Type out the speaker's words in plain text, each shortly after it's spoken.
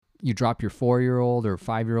you drop your 4-year-old or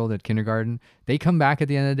 5-year-old at kindergarten, they come back at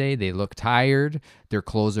the end of the day, they look tired, their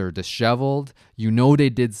clothes are disheveled, you know they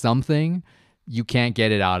did something, you can't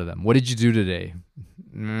get it out of them. What did you do today?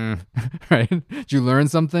 Right? Did you learn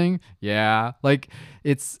something? Yeah. Like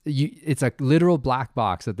it's a literal black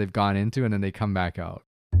box that they've gone into and then they come back out.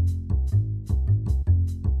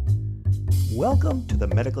 Welcome to the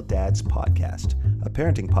Medical Dads Podcast, a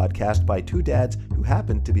parenting podcast by two dads who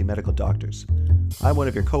happen to be medical doctors. I'm one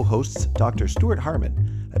of your co-hosts, Dr. Stuart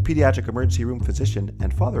Harmon, a pediatric emergency room physician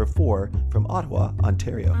and father of 4 from Ottawa,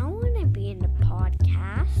 Ontario. I want to be in the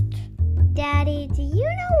podcast. Daddy, do you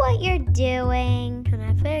know what you're doing? Can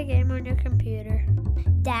I play a game on your computer?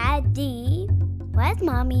 Daddy, where's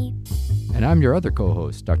Mommy? And I'm your other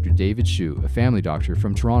co-host, Dr. David Shu, a family doctor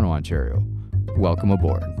from Toronto, Ontario. Welcome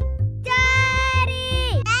aboard.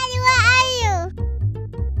 Daddy! Daddy, where are you?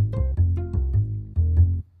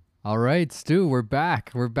 All right, Stu, we're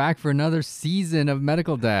back. We're back for another season of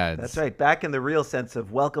Medical Dads. That's right, back in the real sense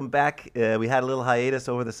of welcome back. We had a little hiatus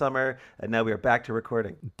over the summer, and now we are back to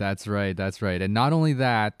recording. That's right. And not only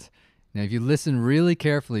that, now if you listen really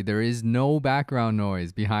carefully, there is no background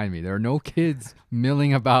noise behind me. There are no kids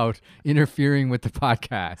milling about, interfering with the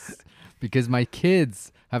podcast, because my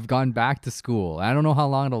kids have gone back to school. I don't know how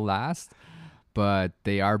long it'll last, but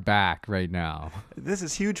they are back right now. This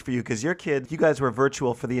is huge for you because your kid, you guys were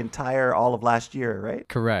virtual for the entire all of last year, right?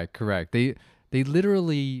 Correct. They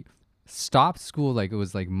literally stopped school like it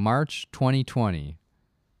was like March 2020,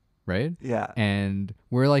 right? Yeah. And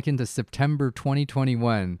we're like into September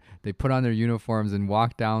 2021. They put on their uniforms and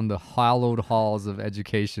walked down the hallowed halls of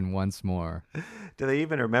education once more. Do they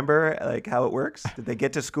even remember like how it works? Did they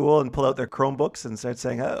get to school and pull out their Chromebooks and start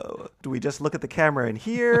saying, "Oh, do we just look at the camera in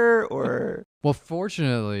here?" Or Well,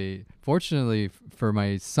 fortunately for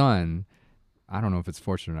my son, I don't know if it's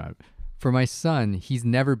fortunate or not. For my son, he's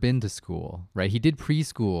never been to school, right? He did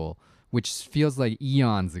preschool, which feels like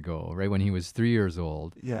eons ago, right? When he was 3 years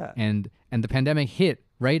old. Yeah. And the pandemic hit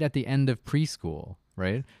right at the end of preschool,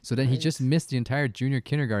 right? So then he just missed the entire junior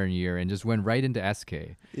kindergarten year and just went right into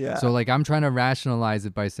SK. Yeah. So like I'm trying to rationalize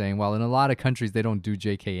it by saying, well, in a lot of countries they don't do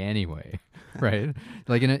JK anyway, right?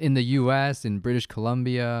 Like in the US, in British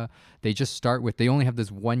Columbia, they just start with, they only have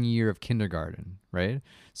this 1 year of kindergarten, right?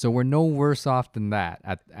 So we're no worse off than that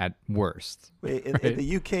at worst. Wait, in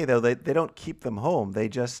the UK though, they don't keep them home. They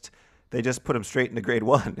just put them straight into grade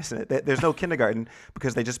 1, isn't it? There's no kindergarten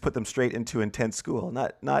because they just put them straight into intense school.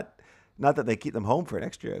 Not that they keep them home for an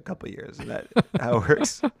extra couple of years. Isn't that how it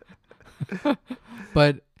works?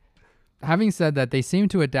 But having said that, they seem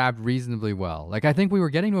to adapt reasonably well. Like I think we were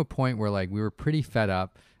getting to a point where like we were pretty fed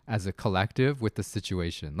up as a collective with the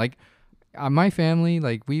situation. Like my family,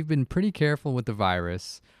 like we've been pretty careful with the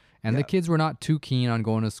virus, and the kids were not too keen on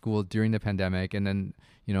going to school during the pandemic. And then,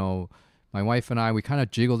 you know, my wife and I, we kind of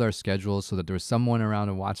jiggled our schedules so that there was someone around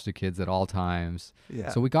to watch the kids at all times. Yeah.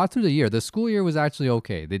 So we got through the year. The school year was actually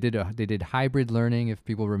okay. They did hybrid learning, if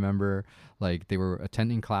people remember. Like they were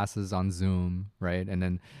attending classes on Zoom, right? And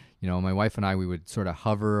then, you know, my wife and I, we would sort of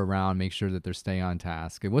hover around, make sure that they're staying on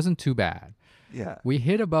task. It wasn't too bad. Yeah. We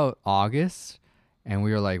hit about August, and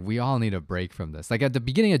we were like, we all need a break from this. Like at the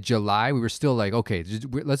beginning of July, we were still like, okay,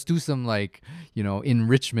 let's do some like, you know,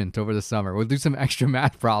 enrichment over the summer. We'll do some extra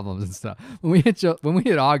math problems and stuff. When we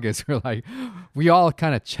hit August, we're like, we all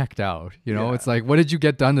kind of checked out. You know, It's like, what did you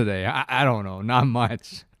get done today? I don't know, not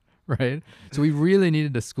much, right? So we really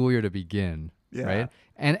needed the school year to begin, right?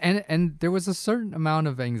 And there was a certain amount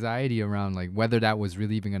of anxiety around like whether that was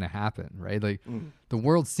really even going to happen, right? Like the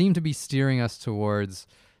world seemed to be steering us towards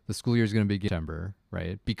the school year is going to begin in September,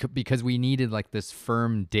 right? Because we needed like this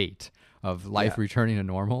firm date of life returning to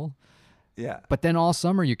normal. Yeah. But then all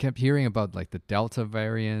summer you kept hearing about like the Delta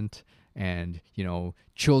variant and, you know,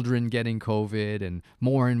 children getting COVID and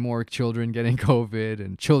more children getting COVID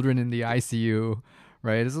and children in the ICU,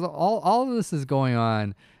 right? All of this is going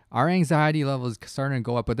on. Our anxiety level is starting to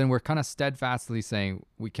go up, but then we're kind of steadfastly saying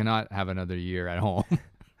we cannot have another year at home.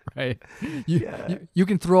 Right? You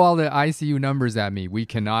can throw all the ICU numbers at me. We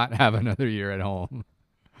cannot have another year at home.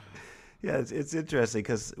 Yeah, it's interesting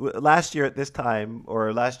because last year at this time,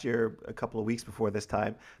 or last year a couple of weeks before this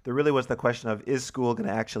time, there really was the question of, is school going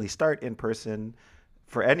to actually start in person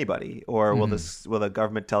for anybody, or will the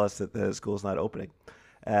government tell us that the school's not opening?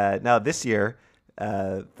 Now this year,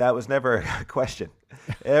 that was never a question.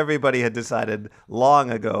 Everybody had decided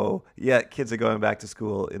long ago, kids are going back to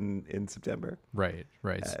school in September. Right.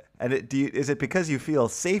 And is it because you feel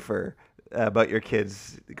safer about your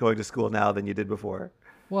kids going to school now than you did before?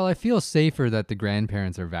 Well, I feel safer that the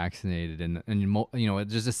grandparents are vaccinated, and you know,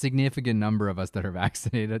 there's a significant number of us that are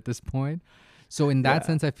vaccinated at this point. So in that Yeah.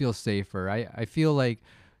 sense, I feel safer. I feel like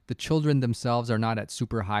the children themselves are not at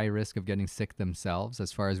super high risk of getting sick themselves,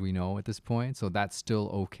 as far as we know at this point. So that's still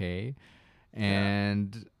okay.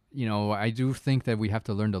 And I do think that we have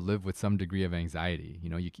to learn to live with some degree of anxiety.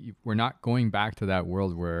 We're not going back to that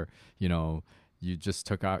world where you just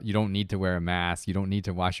took out. You don't need to wear a mask. You don't need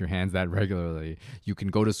to wash your hands that regularly. You can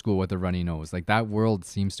go to school with a runny nose. Like that world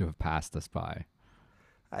seems to have passed us by.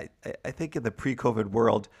 I think in the pre-COVID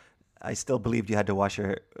world, I still believed you had to wash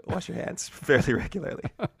your hands fairly regularly.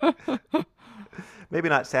 Maybe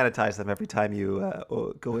not sanitize them every time you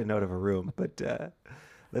go in and out of a room, but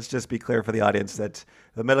let's just be clear for the audience that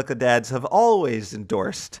the medical dads have always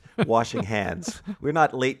endorsed washing hands. We're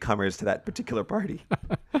not latecomers to that particular party.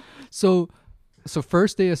 So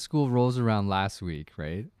first day of school rolls around last week,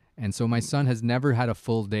 right? And so my son has never had a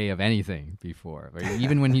full day of anything before. Right?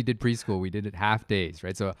 Even when he did preschool, we did it half days,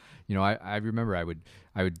 right? So, I remember I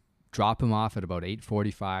would drop him off at about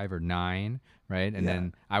 8:45 or 9, right? And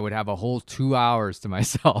then I would have a whole 2 hours to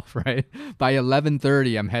myself, right? By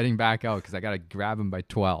 11:30, I'm heading back out because I got to grab him by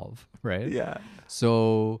 12, right? Yeah.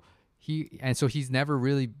 So he's never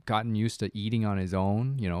really gotten used to eating on his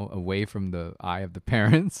own, away from the eye of the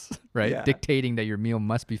parents, right? Yeah. Dictating that your meal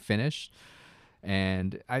must be finished.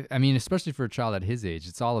 And I mean, especially for a child at his age,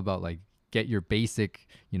 it's all about like get your basic,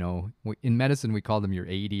 in medicine, we call them your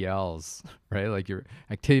ADLs, right? Like your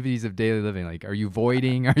activities of daily living. Like, are you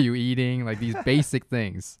voiding? Are you eating? Like these basic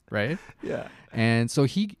things, right? Yeah. And so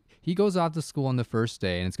he goes off to school on the first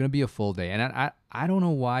day, and it's going to be a full day. And I don't know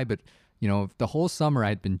why, but the whole summer I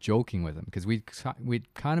had been joking with him because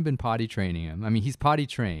we'd kind of been potty training him. I mean, he's potty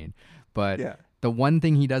trained, but the one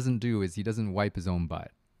thing he doesn't do is he doesn't wipe his own butt,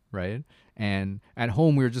 right? And at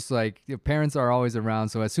home we were just like, parents are always around,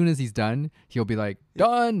 so as soon as he's done, he'll be like,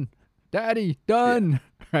 "Done, Daddy, done,"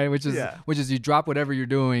 right? Which is you drop whatever you're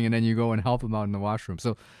doing and then you go and help him out in the washroom.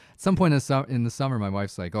 So at some point in the summer, my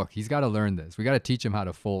wife's like, "Oh, he's got to learn this. We got to teach him how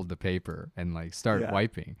to fold the paper and like start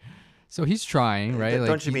wiping." So he's trying, right?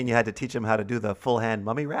 Don't you mean you had to teach him how to do the full hand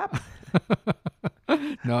mummy wrap?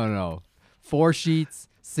 No. 4 sheets,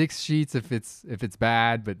 6 sheets if it's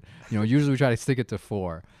bad, but usually we try to stick it to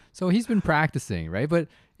 4. So he's been practicing, right? But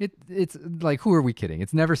it's like, who are we kidding?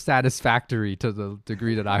 It's never satisfactory to the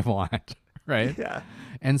degree that I want, right? Yeah.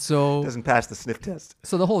 And so Doesn't pass the sniff test.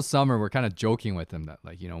 So the whole summer we're kind of joking with him that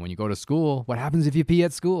like, when you go to school, what happens if you pee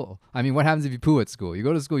at school? I mean, what happens if you poo at school? You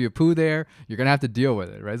go to school, you poo there, you're going to have to deal with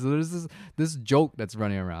it, right? So there's this joke that's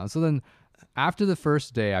running around. So then after the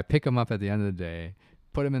first day, I pick him up at the end of the day,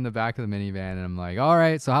 put him in the back of the minivan, and I'm like, "All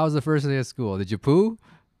right, so how was the first day of school? Did you poo?"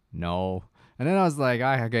 "No." And then I was like,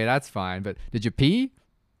 "Okay, that's fine, but did you pee?"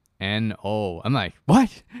 "N-O." I'm like,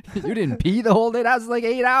 "What? You didn't pee the whole day? That was like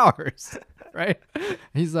 8 hours." Right?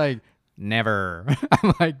 He's like, "Never."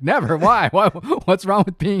 I'm like, "Never? Why? What's wrong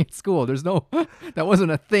with peeing at school? That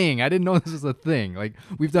wasn't a thing. I didn't know this was a thing." Like,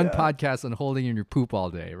 we've done podcasts on holding in your poop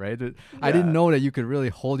all day, right? I didn't know that you could really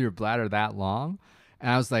hold your bladder that long.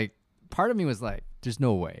 And I was like, part of me was like, there's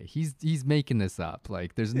no way. He's making this up.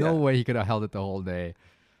 Like, there's no way he could have held it the whole day.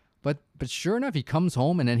 But sure enough, he comes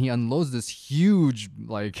home and then he unloads this huge,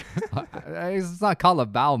 like, it's not called a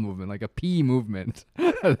bowel movement, like a pee movement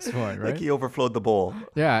at this point, right? Like he overflowed the bowl.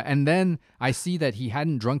 Yeah, and then I see that he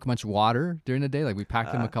hadn't drunk much water during the day. Like, we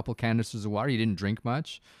packed him a couple canisters of water. He didn't drink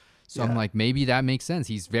much. So I'm like, maybe that makes sense.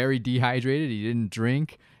 He's very dehydrated. He didn't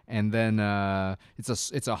drink. And then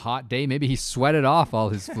it's a hot day. Maybe he sweated off all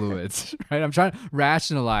his fluids, right? I'm trying to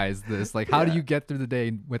rationalize this. Like, how do you get through the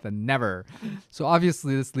day with a never? So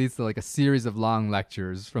obviously this leads to like a series of long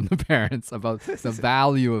lectures from the parents about the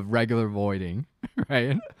value of regular voiding,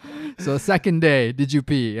 right? So second day, did you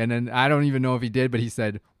pee? And then I don't even know if he did, but he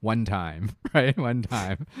said 1 time, right? 1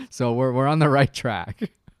 time. So we're on the right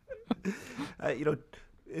track.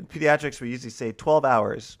 In pediatrics, we usually say 12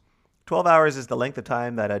 hours. 12 hours is the length of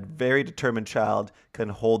time that a very determined child can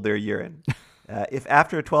hold their urine. If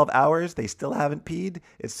after 12 hours they still haven't peed,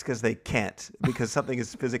 it's because they can't, because something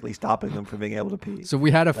is physically stopping them from being able to pee. So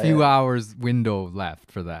we had a few hours window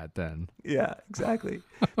left for that then. Yeah, exactly.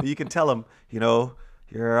 But you can tell them,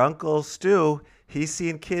 your Uncle Stu, he's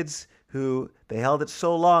seen kids who they held it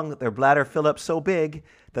so long that their bladder filled up so big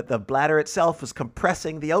that the bladder itself was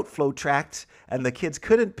compressing the outflow tract and the kids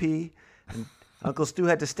couldn't pee. And Uncle Stu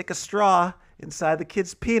had to stick a straw inside the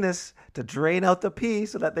kid's penis to drain out the pee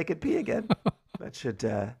so that they could pee again. That should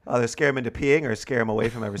either scare him into peeing or scare him away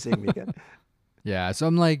from ever seeing me again. Yeah, so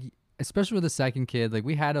I'm like, especially with the second kid, like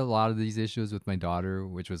we had a lot of these issues with my daughter,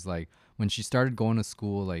 which was like when she started going to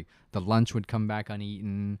school, like the lunch would come back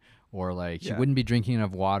uneaten or like she wouldn't be drinking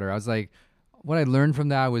enough water. I was like, what I learned from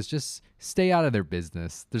that was just stay out of their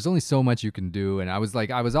business. There's only so much you can do. And I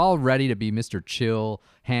was all ready to be Mr. Chill,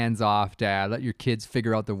 hands off dad. Let your kids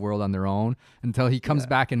figure out the world on their own, until he comes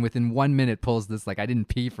back and within 1 minute pulls this like I didn't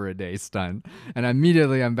pee for a day stunt. And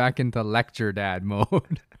immediately I'm back into lecture dad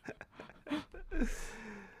mode.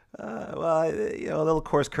 A little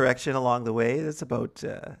course correction along the way. It's about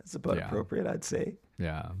Yeah. appropriate, I'd say.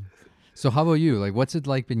 Yeah. So how about you? Like, what's it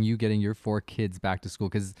like been you getting your 4 kids back to school?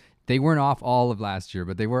 Because they weren't off all of last year,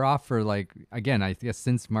 but they were off for like, again, I guess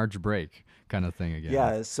since March break kind of thing again.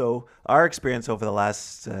 Yeah. So our experience over the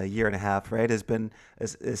last year and a half, right, has been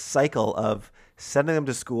a cycle of sending them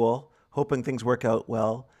to school, hoping things work out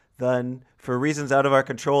well. Then, for reasons out of our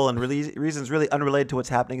control and reasons really unrelated to what's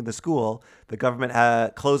happening in the school, the government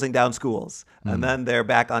closing down schools, and then they're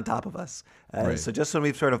back on top of us. Right. So just when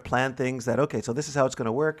we've sort of planned things that, okay, so this is how it's going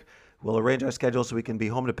to work, we'll arrange our schedule so we can be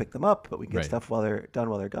home to pick them up, but we can get Right. stuff while they're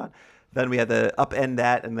gone. Then we had to upend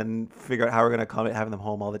that and then figure out how we're going to accommodate having them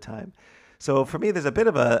home all the time. So for me, there's a bit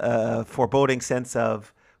of a foreboding sense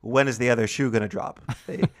of, when is the other shoe going to drop?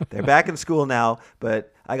 They're back in school now,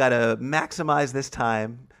 but I got to maximize this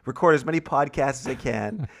time, record as many podcasts as I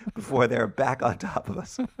can before they're back on top of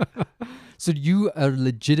us. So you are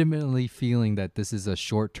legitimately feeling that this is a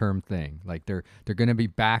short-term thing. Like they're going to be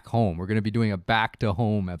back home. We're going to be doing a back to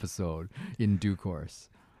home episode in due course.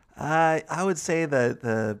 I would say that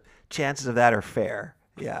the chances of that are fair.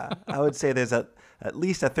 Yeah, I would say there's at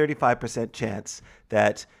least a 35% chance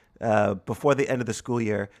that before the end of the school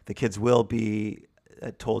year, the kids will be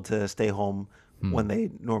told to stay home when they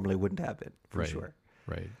normally wouldn't have been, for sure.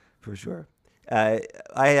 Right. For sure. I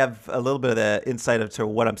have a little bit of the insight into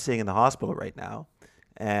what I'm seeing in the hospital right now.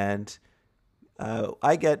 And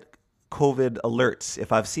I get COVID alerts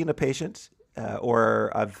if I've seen a patient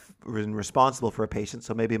or I've been responsible for a patient.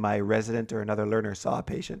 So maybe my resident or another learner saw a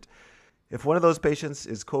patient. If one of those patients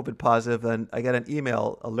is COVID positive, then I get an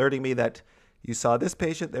email alerting me that you saw this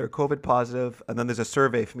patient, they're COVID positive, and then there's a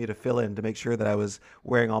survey for me to fill in to make sure that I was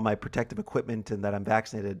wearing all my protective equipment and that I'm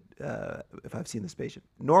vaccinated if I've seen this patient.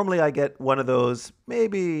 Normally, I get one of those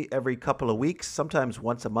maybe every couple of weeks, sometimes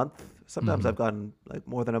once a month. Sometimes I've gone like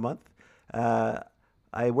more than a month.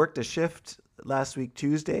 I worked a shift last week,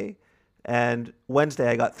 Tuesday, and Wednesday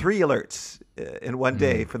I got 3 alerts in one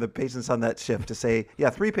day for the patients on that shift to say,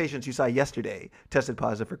 3 patients you saw yesterday tested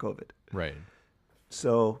positive for COVID. Right.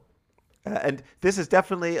 So... and this is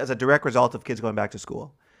definitely as a direct result of kids going back to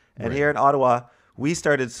school. And Right. here in Ottawa, we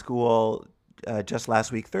started school just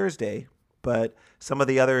last week, Thursday. But some of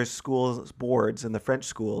the other schools boards in the French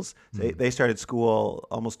schools, they started school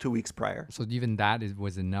almost 2 weeks prior. So even that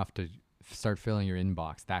was enough to start filling your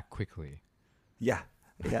inbox that quickly. Yeah,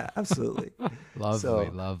 absolutely.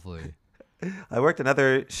 Lovely. I worked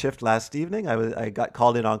another shift last evening. I got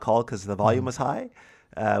called in on call because the volume was high,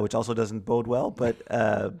 which also doesn't bode well. But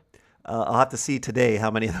I'll have to see today how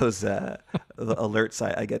many of those alerts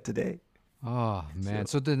I get today. Oh, man.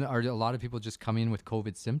 So then are a lot of people just coming with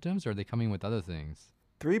COVID symptoms, or are they coming with other things?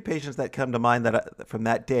 3 patients that come to mind from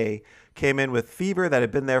that day came in with fever that had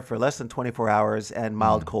been there for less than 24 hours and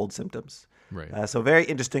mild cold symptoms. Right. So very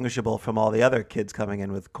indistinguishable from all the other kids coming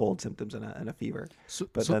in with cold symptoms and a fever.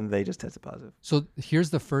 But then they just tested positive. So here's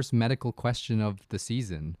the first medical question of the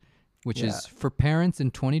season, which is for parents in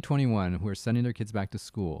 2021 who are sending their kids back to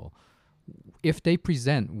school, if they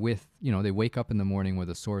present with, they wake up in the morning with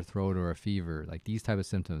a sore throat or a fever, like these type of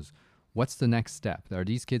symptoms, what's the next step? Are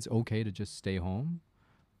these kids okay to just stay home?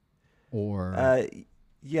 Or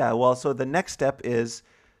so the next step is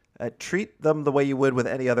treat them the way you would with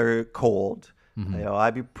any other cold.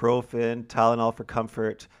 Ibuprofen, Tylenol for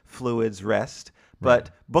comfort, fluids, rest.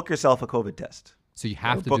 But book yourself a COVID test. So you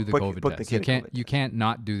have to do the COVID test. You can't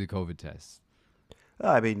not do the COVID test.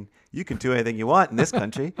 I mean, you can do anything you want in this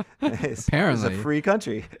country. Apparently. It's a free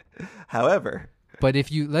country. However. But if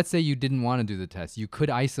let's say you didn't want to do the test, you could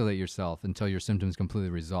isolate yourself until your symptoms completely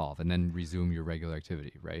resolve and then resume your regular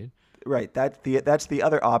activity, right? Right. That's the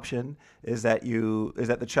other option is that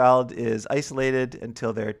the child is isolated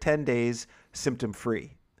until they're 10 days symptom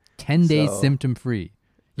free. 10 days symptom free.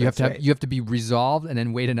 You have to be resolved and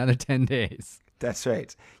then wait another 10 days. That's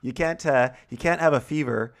right. You can't have a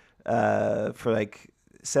fever for like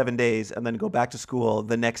 7 days and then go back to school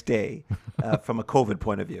the next day from a COVID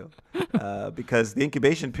point of view, because the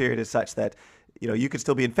incubation period is such that you could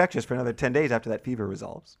still be infectious for another 10 days after that fever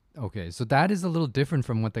resolves. Okay, so that is a little different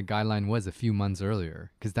from what the guideline was a few months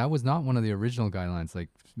earlier, because that was not one of the original guidelines. Like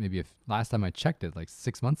maybe last time I checked it, like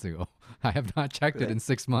 6 months ago. I have not checked it in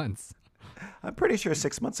 6 months. I'm pretty sure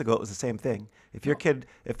 6 months ago it was the same thing. If their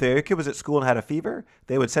kid was at school and had a fever,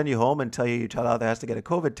 they would send you home and tell you your child either has to get a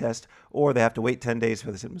COVID test or they have to wait 10 days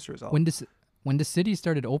for the symptoms to resolve. When the city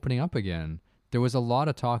started opening up again, there was a lot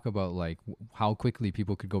of talk about like how quickly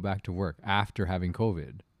people could go back to work after having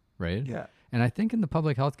COVID, right? Yeah. And I think in the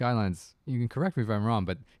public health guidelines, you can correct me if I'm wrong,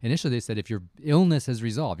 but initially they said if your illness has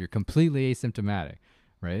resolved, you're completely asymptomatic,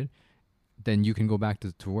 right? Then you can go back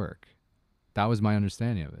to work. That was my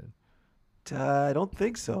understanding of it. I don't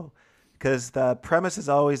think so, because the premise has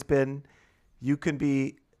always been you can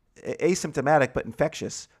be asymptomatic but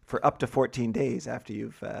infectious for up to 14 days after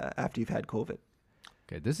you've had COVID.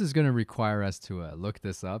 Okay, this is going to require us to look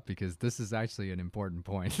this up because this is actually an important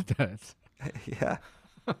point. Yeah.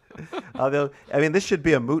 Although, I mean, this should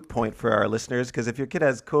be a moot point for our listeners because if your kid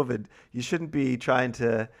has COVID, you shouldn't be trying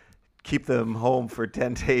to keep them home for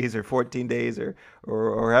 10 days or 14 days or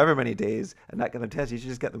however many days and not get them tested. You should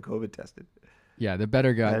just get them COVID tested. Yeah, the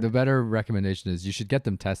better recommendation is you should get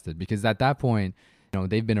them tested because at that point,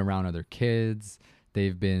 they've been around other kids,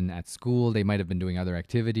 they've been at school, they might have been doing other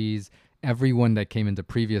activities. Everyone that came into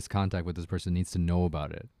previous contact with this person needs to know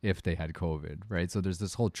about it if they had COVID, right? So there's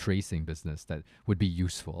this whole tracing business that would be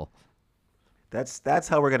useful. That's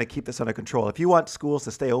how we're going to keep this under control. If you want schools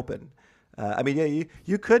to stay open,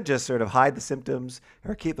 you could just sort of hide the symptoms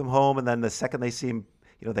or keep them home, and then the second they seem,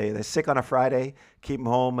 they're sick on a Friday, keep them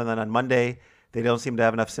home, and then on Monday they don't seem to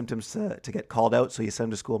have enough symptoms to get called out, so you send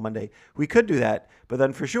them to school Monday. We could do that, but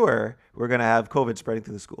then for sure we're going to have COVID spreading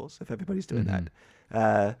through the schools if everybody's doing that.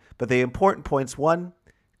 But the important points, one,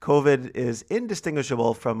 COVID is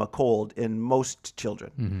indistinguishable from a cold in most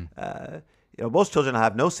children. Most children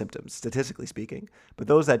have no symptoms, statistically speaking, but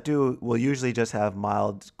those that do will usually just have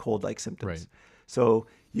mild cold-like symptoms. Right. So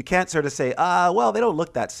you can't sort of say, well, they don't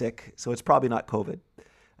look that sick, so it's probably not COVID.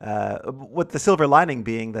 With the silver lining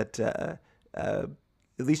being that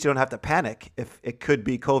at least you don't have to panic if it could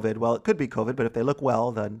be COVID. Well, it could be COVID, but if they look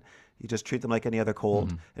well, then you just treat them like any other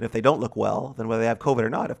cold. And if they don't look well, then whether they have COVID or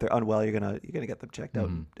not, if they're unwell, you're gonna get them checked out.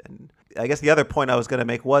 And I guess the other point I was going to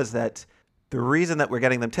make was that the reason that we're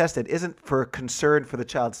getting them tested isn't for concern for the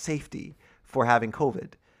child's safety for having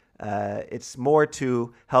COVID. It's more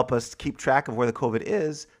to help us keep track of where the COVID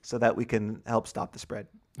is so that we can help stop the spread.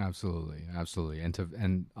 Absolutely,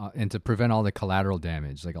 and to prevent all the collateral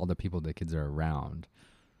damage, like all the people the kids are around,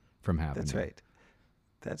 from happening.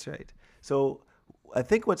 That's right. So I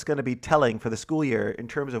think what's going to be telling for the school year in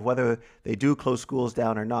terms of whether they do close schools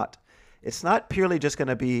down or not, it's not purely just going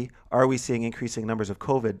to be, are we seeing increasing numbers of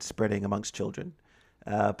COVID spreading amongst children?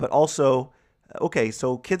 But also, okay,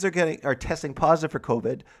 so kids are testing positive for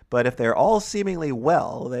COVID, but if they're all seemingly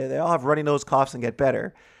well, they all have runny nose, coughs, and get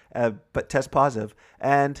better, but test positive,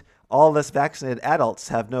 and all less vaccinated adults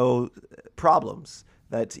have no problems,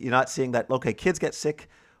 that you're not seeing that, okay, kids get sick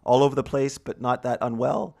all over the place, but not that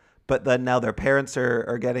unwell, but then now their parents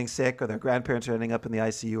are getting sick or their grandparents are ending up in the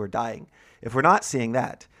ICU or dying. If we're not seeing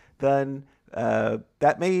that, then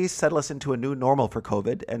that may settle us into a new normal for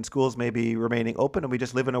COVID, and schools may be remaining open, and we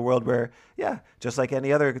just live in a world where, just like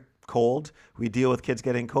any other cold, we deal with kids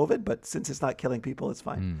getting COVID, but since it's not killing people, it's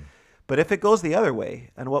fine. But if it goes the other way,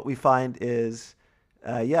 and what we find is,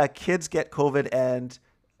 kids get COVID, and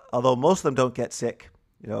although most of them don't get sick,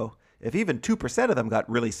 if even 2% of them got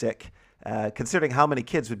really sick, considering how many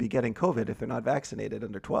kids would be getting COVID if they're not vaccinated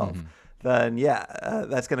under 12, then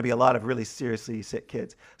that's going to be a lot of really seriously sick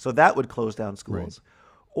kids. So that would close down schools.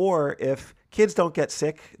 Right. Or if kids don't get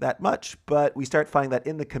sick that much, but we start finding that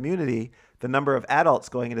in the community, the number of adults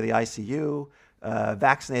going into the ICU,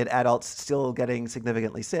 vaccinated adults still getting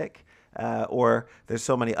significantly sick, or there's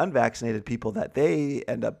so many unvaccinated people that they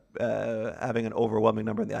end up having an overwhelming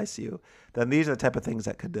number in the ICU, then these are the type of things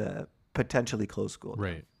that could potentially close schools.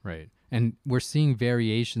 Right. And we're seeing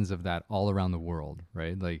variations of that all around the world,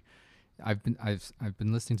 right? Like I've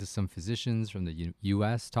been listening to some physicians from the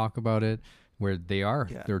U.S. talk about it, where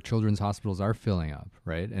their children's hospitals are filling up,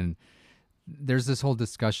 right? And there's this whole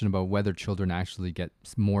discussion about whether children actually get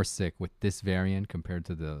more sick with this variant compared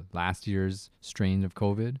to the last year's strain of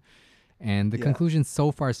COVID. And the conclusion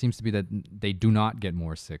so far seems to be that they do not get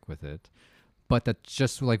more sick with it. But that,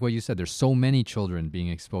 just like what you said, there's so many children being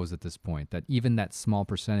exposed at this point that even that small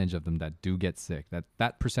percentage of them that do get sick,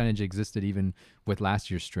 that percentage existed even with last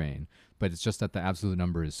year's strain. But it's just that the absolute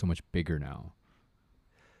number is so much bigger now.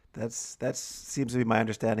 That seems to be my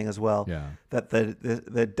understanding as well. Yeah. That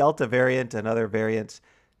the Delta variant and other variants,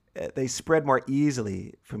 they spread more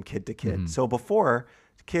easily from kid to kid. So before,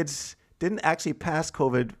 kids didn't actually pass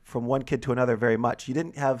COVID from one kid to another very much. You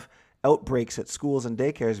didn't have outbreaks at schools and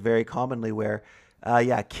daycares very commonly where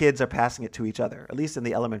kids are passing it to each other, at least in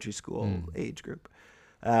the elementary school age group.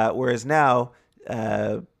 Whereas now,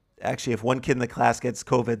 actually, if one kid in the class gets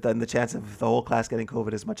COVID, then the chance of the whole class getting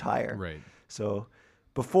COVID is much higher. Right. So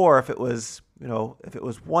before, if it was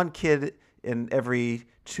one kid in every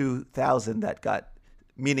 2,000 that got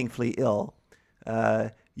meaningfully ill,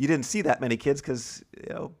 you didn't see that many kids because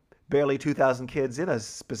barely 2,000 kids in a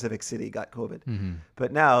specific city got COVID. Mm-hmm.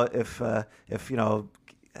 But now, if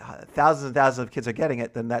thousands and thousands of kids are getting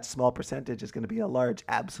it, then that small percentage is going to be a large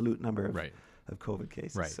absolute number of COVID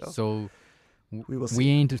cases. Right. So we will see. We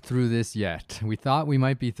ain't through this yet. We thought we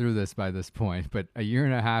might be through this by this point, but a year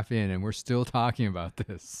and a half in, and we're still talking about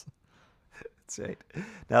this. That's right.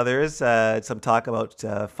 Now, there is some talk about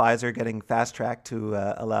Pfizer getting fast-tracked to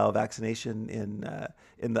allow vaccination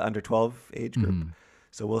in the under 12 age group. Mm-hmm.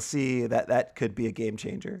 So we'll see that could be a game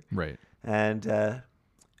changer. Right. And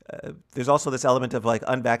there's also this element of like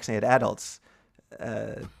unvaccinated adults.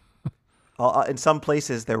 In some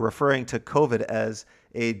places, they're referring to COVID as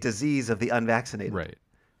a disease of the unvaccinated. Right.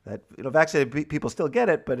 That vaccinated people still get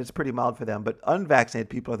it, but it's pretty mild for them. But unvaccinated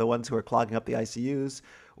people are the ones who are clogging up the ICUs,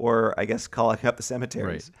 or I guess clogging up the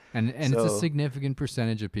cemeteries. Right. And it's a significant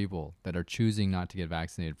percentage of people that are choosing not to get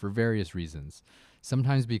vaccinated for various reasons.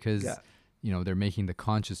 Sometimes because they're making the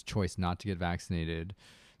conscious choice not to get vaccinated.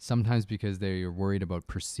 Sometimes because they're worried about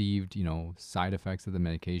perceived side effects of the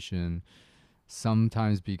medication.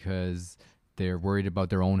 Sometimes because they're worried about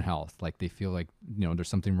their own health. Like they feel like, there's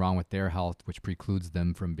something wrong with their health, which precludes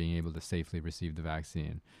them from being able to safely receive the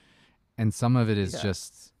vaccine. And some of it is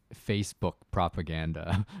just Facebook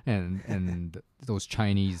propaganda and those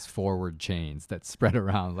Chinese forward chains that spread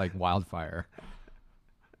around like wildfire.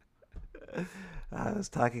 I was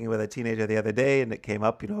talking with a teenager the other day, and it came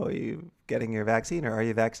up, are you getting your vaccine or are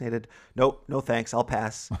you vaccinated? Nope, no thanks, I'll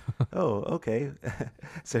pass. Oh, okay.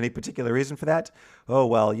 Is there any particular reason for that? Oh,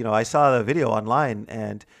 well, I saw the video online,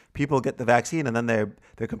 and people get the vaccine, and then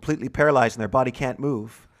they're completely paralyzed and their body can't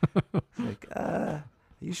move. It's like, are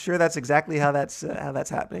you sure that's exactly how that's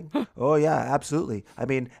happening? Oh, yeah, absolutely. I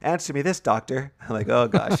mean, answer me this, doctor. I'm like, oh,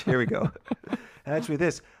 gosh, here we go. Answer me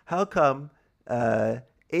this. How come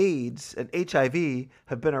AIDS and HIV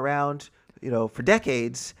have been around, for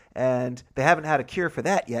decades, and they haven't had a cure for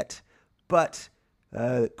that yet. But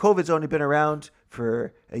COVID's only been around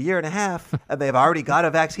for a year and a half, and they've already got a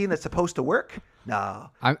vaccine that's supposed to work. No,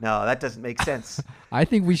 that doesn't make sense. I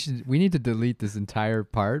think we need to delete this entire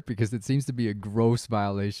part because it seems to be a gross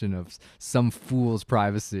violation of some fool's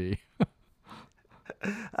privacy.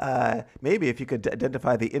 Maybe if you could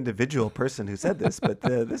identify the individual person who said this, but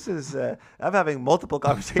this is I'm having multiple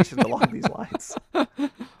conversations along these lines.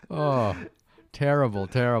 Oh, terrible.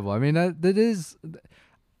 I mean, it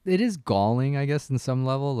is galling, I guess, in some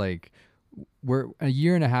level. Like, we're a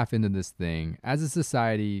year and a half into this thing. As a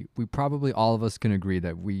society, we probably all of us can agree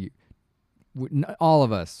that all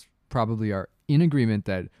of us probably are in agreement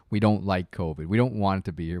that we don't like COVID. We don't want it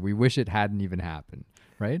to be here. We wish it hadn't even happened.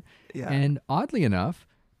 Right? Yeah. And oddly enough,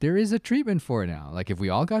 there is a treatment for it now. Like if we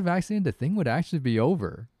all got vaccinated, the thing would actually be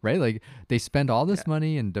over, right? Like they spend all this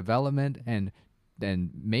money in development and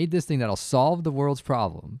made this thing that'll solve the world's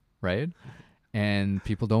problem, right? And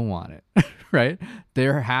people don't want it, right?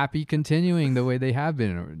 They're happy continuing the way they have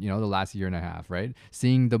been, the last year and a half, right?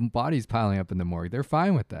 Seeing the bodies piling up in the morgue. They're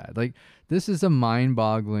fine with that. Like this is a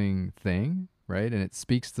mind-boggling thing, right? And it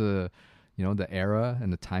speaks to, the era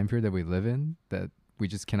and the time period that we live in, that we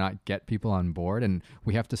just cannot get people on board, and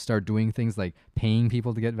we have to start doing things like paying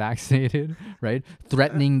people to get vaccinated, right?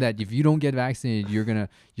 Threatening that if you don't get vaccinated, you're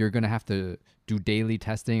gonna have to do daily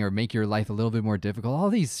testing or make your life a little bit more difficult. All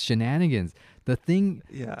these shenanigans. The thing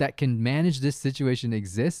that can manage this situation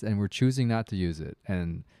exists, and we're choosing not to use it,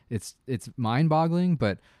 and it's mind-boggling,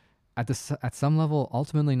 but at some level,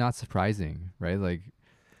 ultimately not surprising, right? Like.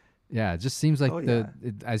 Yeah, it just seems like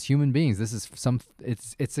as human beings, this is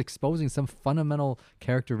it's exposing some fundamental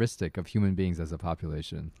characteristic of human beings as a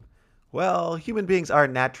population. Well, human beings are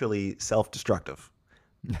naturally self-destructive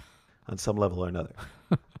on some level or another.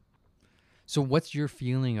 So what's your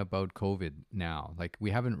feeling about COVID now? Like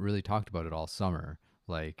we haven't really talked about it all summer.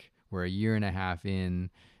 Like we're a year and a half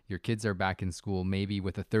in, your kids are back in school, maybe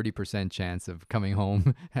with a 30% chance of coming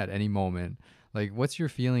home at any moment. Like, what's your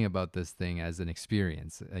feeling about this thing as an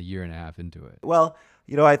experience a year and a half into it? Well,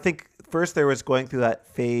 I think first there was going through that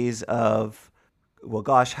phase of, well,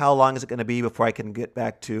 gosh, how long is it going to be before I can get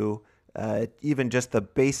back to even just the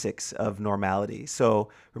basics of normality? So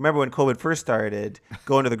remember when COVID first started,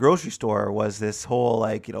 going to the grocery store was this whole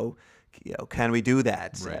like, can we do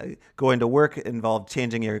that? Right. Going to work involved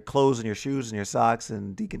changing your clothes and your shoes and your socks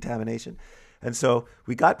and decontamination. And so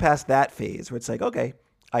we got past that phase where it's like, okay,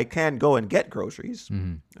 I can go and get groceries.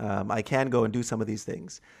 I can go and do some of these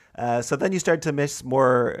things. So then you start to miss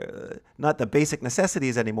more, not the basic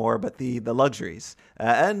necessities anymore, but the luxuries.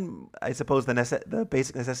 And I suppose the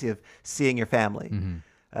basic necessity of seeing your family.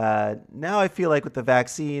 Now I feel like with the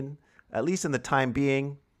vaccine, at least in the time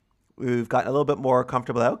being, we've gotten a little bit more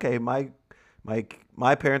comfortable that, okay,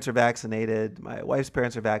 my parents are vaccinated, my wife's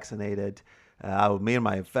parents are vaccinated, me and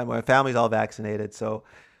my family's all vaccinated. So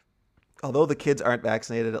although the kids aren't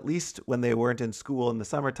vaccinated, at least when they weren't in school in the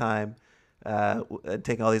summertime,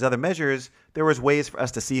 taking all these other measures, there was ways for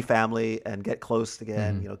us to see family and get close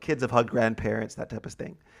again. Kids have hugged grandparents, that type of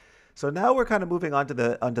thing. So now we're kind of moving on to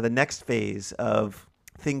the next phase of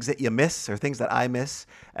things that you miss or things that I miss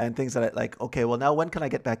and things that I like, okay, well now when can I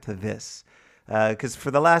get back to this? Because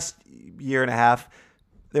for the last year and a half,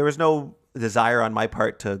 there was no desire on my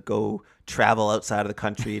part to go travel outside of the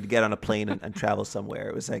country, to get on a plane and travel somewhere.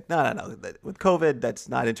 It was like, no. With COVID, that's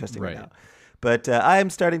not interesting right now. But I am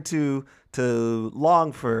starting to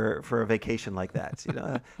long for a vacation like that.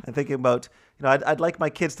 I'm thinking about, I'd like my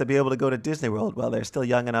kids to be able to go to Disney World while they're still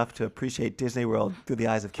young enough to appreciate Disney World through the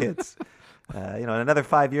eyes of kids. In another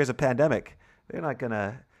 5 years of pandemic, they're not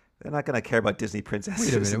gonna care about Disney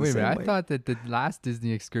princesses. Wait a minute. I thought that the last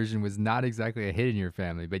Disney excursion was not exactly a hit in your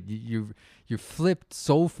family, but you flipped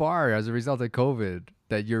so far as a result of COVID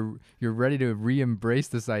that you're ready to re-embrace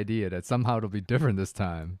this idea that somehow it'll be different this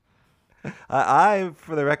time. I,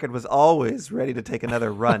 for the record, was always ready to take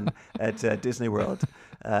another run at Disney World.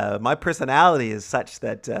 My personality is such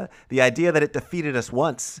that the idea that it defeated us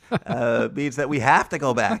once means that we have to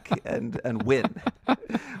go back and win.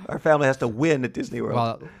 Our family has to win at Disney World.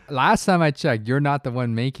 Well, last time I checked, you're not the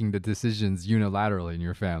one making the decisions unilaterally in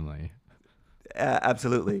your family.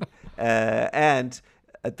 Absolutely. And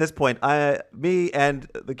at this point, me and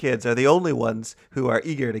the kids are the only ones who are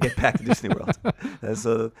eager to get back to Disney World.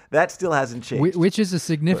 So that still hasn't changed. Which is a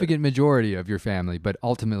significant majority of your family, but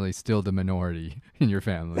ultimately still the minority in your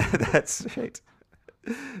family. That's right.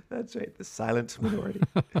 That's right. The silent minority.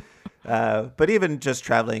 But even just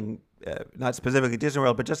traveling, not specifically Disney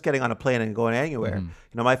World, but just getting on a plane and going anywhere.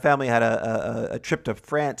 My family had a trip to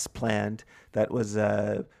France planned that was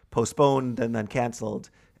postponed and then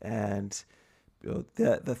canceled. And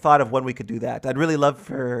the thought of when we could do that, I'd really love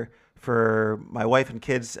for my wife and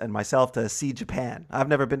kids and myself to see Japan. I've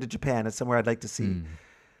never been to Japan. It's somewhere I'd like to see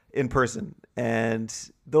in person. And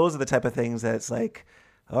those are the type of things that it's like,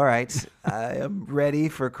 all right, I am ready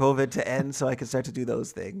for COVID to end so I can start to do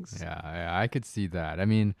those things. Yeah, I could see that. I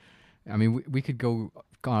mean, we could go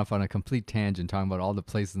off on a complete tangent talking about all the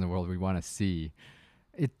places in the world we want to see.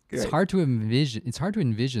 It's hard to envision. It's hard to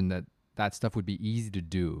envision that stuff would be easy to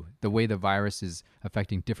do, the way the virus is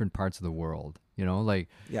affecting different parts of the world, in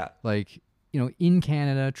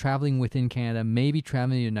Canada, traveling within Canada, maybe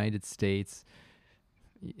traveling to the United States.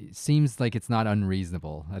 It seems like it's not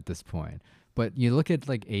unreasonable at this point. But you look at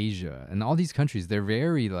like Asia and all these countries, they're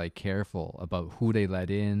very like careful about who they let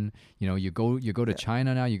in. You go to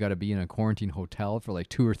China now, you got to be in a quarantine hotel for like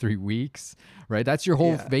 2 or 3 weeks, right? That's your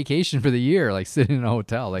whole vacation for the year, like sitting in a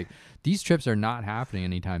hotel. Like these trips are not happening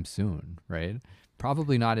anytime soon, right?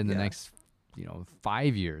 Probably not in the next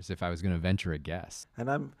 5 years if I was going to venture a guess.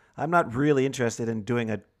 And I'm not really interested in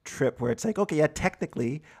doing a trip where it's like, okay,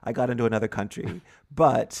 technically I got into another country,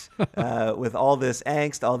 but with all this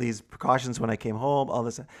angst, all these precautions when I came home, all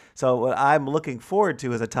this. So what I'm looking forward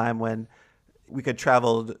to is a time when we could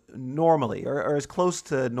travel normally or as close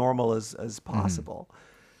to normal as possible.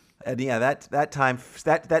 And that time,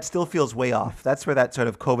 that still feels way off. That's where that sort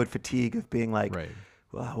of COVID fatigue of being like,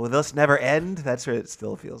 will this never end? That's where it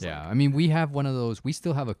still feels like. Yeah, I mean, we have one of those. We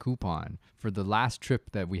still have a coupon for the last trip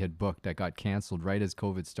that we had booked that got canceled right as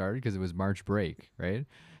COVID started because it was March break, right?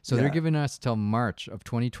 So they're giving us till March of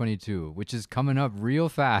 2022, which is coming up real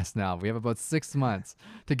fast now. We have about 6 months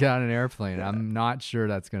to get on an airplane. Yeah. I'm not sure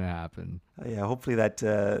that's going to happen. Hopefully that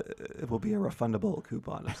it will be a refundable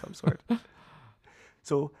coupon of some sort.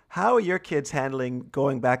 So how are your kids handling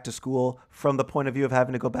going back to school from the point of view of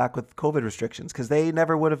having to go back with COVID restrictions? Because they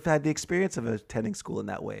never would have had the experience of attending school in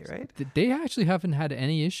that way, right? They actually haven't had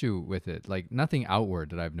any issue with it, like nothing outward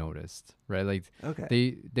that I've noticed, right? Like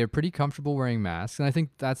they're pretty comfortable wearing masks. And I think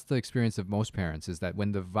that's the experience of most parents is that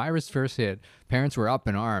when the virus first hit, parents were up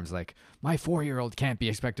in arms like, my 4-year-old can't be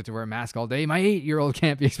expected to wear a mask all day. My 8-year-old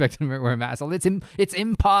can't be expected to wear a mask all day. It's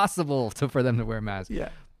impossible for them to wear masks. Yeah.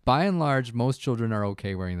 By and large, most children are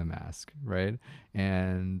okay wearing the mask, right?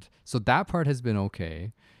 And so that part has been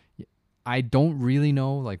okay. I don't really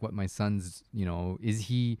know, like, what my son's, is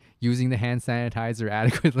he using the hand sanitizer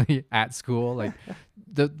adequately at school? Like,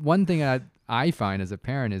 the one thing I find as a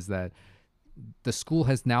parent is that the school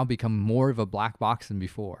has now become more of a black box than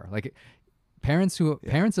before. Like parents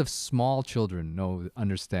of small children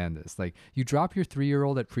understand this. Like you drop your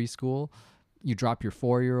 3-year-old at preschool, you drop your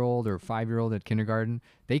 4-year-old or 5-year-old at kindergarten,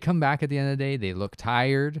 they come back at the end of the day, they look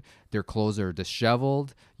tired, their clothes are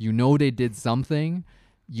disheveled, they did something,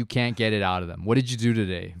 you can't get it out of them. What did you do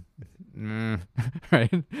today?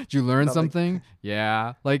 Right? Did you learn something?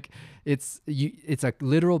 Yeah. Like it's a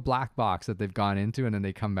literal black box that they've gone into and then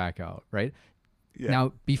they come back out, right? Yeah.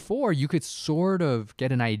 Now, before you could sort of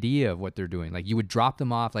get an idea of what they're doing. Like you would drop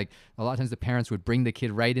them off. Like a lot of times the parents would bring the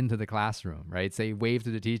kid right into the classroom, right? Say wave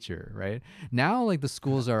to the teacher, right? Now, like the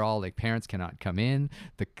schools are all like parents cannot come in.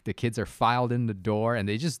 The kids are filed in the door and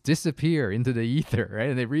they just disappear into the ether, right?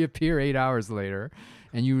 And they reappear 8 hours later.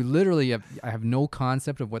 And you literally have no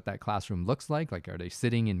concept of what that classroom looks like. Like, are they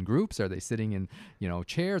sitting in groups? Are they sitting in,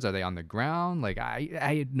 chairs? Are they on the ground? Like,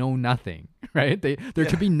 I know nothing, right? There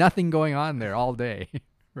could be nothing going on there all day,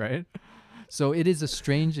 right? So it is a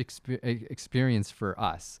strange experience for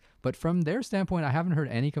us. But from their standpoint, I haven't heard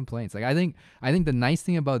any complaints. Like, I think the nice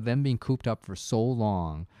thing about them being cooped up for so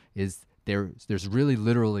long is there's really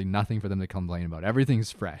literally nothing for them to complain about.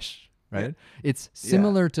 Everything's fresh. Right? It's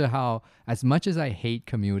similar to how, as much as I hate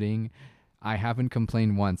commuting, I haven't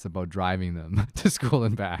complained once about driving them to school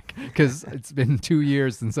and back because it's been 2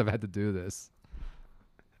 years since I've had to do this.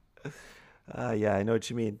 Yeah, I know what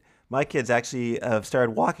you mean. My kids actually have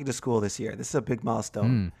started walking to school this year. This is a big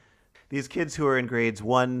milestone. These kids who are in grades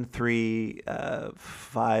 1, 3,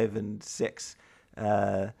 5, and 6,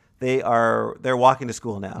 they're walking to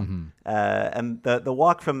school now. And the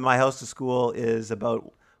walk from my house to school is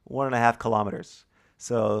about 1.5 kilometers.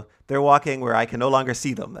 So they're walking where I can no longer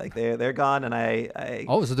see them. Like they're gone, and I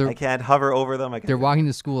can't hover over them. They're walking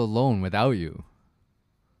to school alone without you.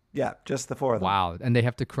 Yeah, just the 4 of them. Wow, and they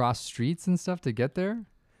have to cross streets and stuff to get there.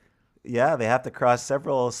 Yeah, they have to cross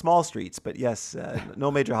several small streets, but yes,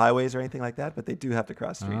 no major highways or anything like that. But they do have to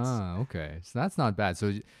cross streets. Ah, okay, so that's not bad.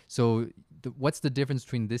 What's the difference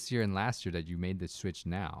between this year and last year that you made the switch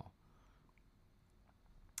now?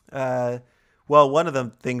 Well, one of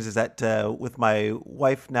the things is that with my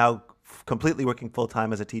wife now completely working full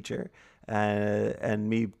time as a teacher and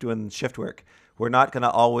me doing shift work, we're not going to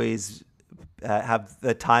always have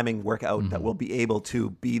the timing work out that we'll be able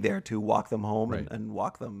to be there to walk them home and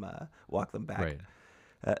walk them back. Right.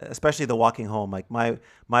 Especially the walking home. Like my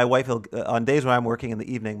wife will, on days when I'm working in the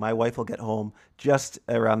evening, my wife will get home just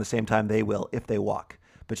around the same time they will if they walk,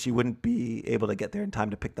 but she wouldn't be able to get there in time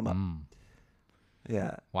to pick them up.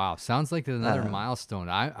 Yeah. Wow. Sounds like another milestone.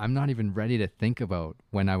 I'm not even ready to think about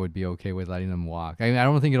when I would be okay with letting them walk. I mean, I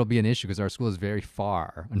don't think it'll be an issue because our school is very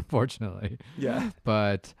far, unfortunately. Yeah.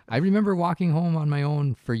 But I remember walking home on my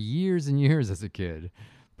own for years and years as a kid.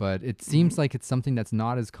 But it seems like it's something that's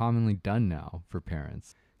not as commonly done now for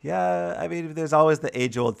parents. Yeah, I mean, there's always the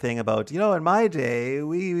age-old thing about, in my day,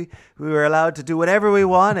 we were allowed to do whatever we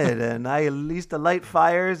wanted, and I used to light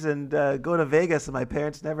fires and go to Vegas, and my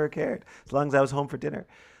parents never cared, as long as I was home for dinner.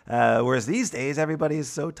 Whereas these days, everybody is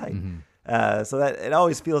so tight. So that it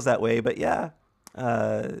always feels that way. But yeah,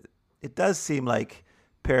 it does seem like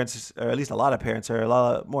parents, or at least a lot of parents, are a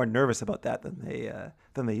lot more nervous about that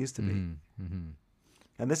than they used to be.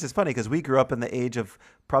 And this is funny because we grew up in the age of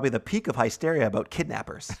probably the peak of hysteria about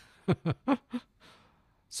kidnappers.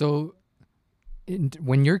 So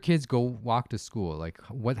when your kids go walk to school, like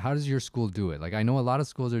how does your school do it? Like I know a lot of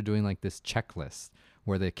schools are doing like this checklist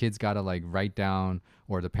where the kids got to like write down,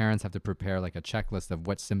 or the parents have to prepare like a checklist of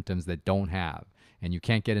what symptoms they don't have. And you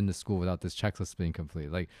can't get into school without this checklist being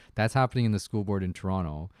complete. Like that's happening in the school board in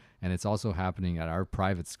Toronto, and it's also happening at our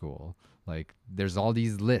private school. Like there's all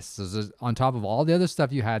these lists. So on top of all the other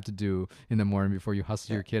stuff you had to do in the morning before you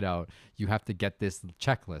hustle your kid out, you have to get this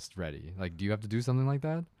checklist ready. Like, do you have to do something like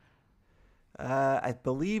that? I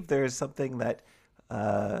believe there's something that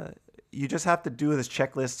you just have to do this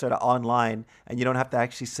checklist sort of online, and you don't have to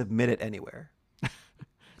actually submit it anywhere.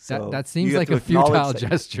 So that seems like a futile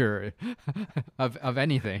gesture of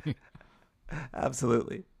anything.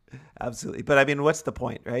 Absolutely. But I mean, what's the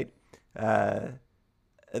point, right?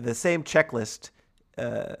 The same checklist,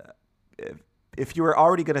 if you were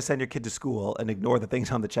already going to send your kid to school and ignore the things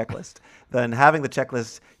on the checklist, then having the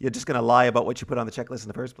checklist, you're just going to lie about what you put on the checklist in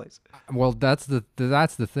the first place. Well, that's the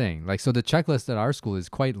thing. Like, so the checklist at our school is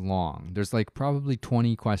quite long. There's like probably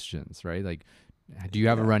 20 questions, right? Like, do you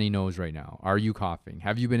have a runny nose right now? Are you coughing?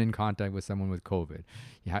 Have you been in contact with someone with COVID?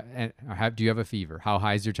 Do you have a fever? How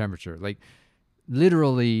high is your temperature? Like,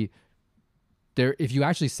 literally, if you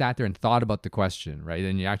actually sat there and thought about the question, right,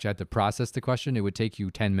 and you actually had to process the question, it would take you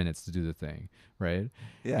 10 minutes to do the thing, right?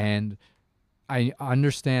 Yeah. And I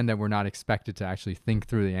understand that we're not expected to actually think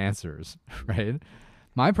through the answers, right?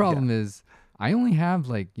 My problem is I only have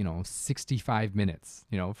 65 minutes,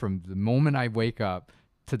 from the moment I wake up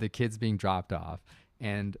to the kids being dropped off.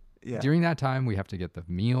 And during that time, we have to get the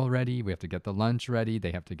meal ready. We have to get the lunch ready.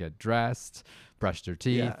 They have to get dressed, brush their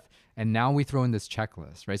teeth. Yeah. And now we throw in this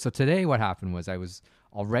checklist, right? So today what happened was I was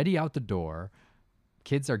already out the door.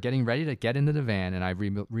 Kids are getting ready to get into the van. And I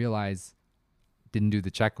realized didn't do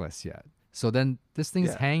the checklist yet. So then this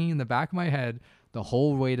thing's hanging in the back of my head the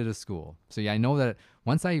whole way to the school. So I know that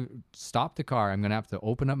once I stop the car, I'm going to have to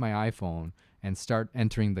open up my iPhone and start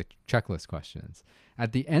entering the checklist questions.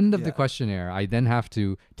 At the end of the questionnaire, I then have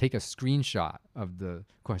to take a screenshot of the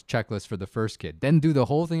checklist for the first kid, then do the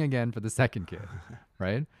whole thing again for the second kid,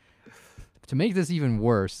 right? To make this even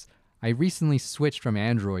worse, I recently switched from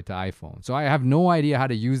Android to iPhone. So I have no idea how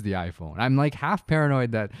to use the iPhone. I'm half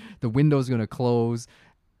paranoid that the window's going to close.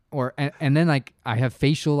 And then I have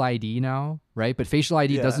facial ID now, right? But facial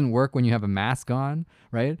ID doesn't work when you have a mask on,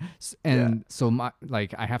 right? So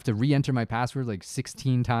I have to re-enter my password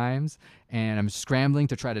 16 times, and I'm scrambling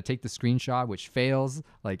to try to take the screenshot, which fails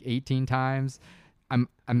 18 times.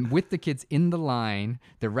 I'm with the kids in the line.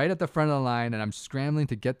 They're right at the front of the line, and I'm scrambling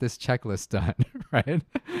to get this checklist done, right?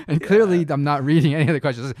 And clearly I'm not reading any of the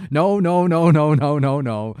questions. No,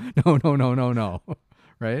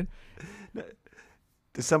 right?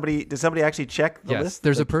 Does somebody actually check the list? Yes,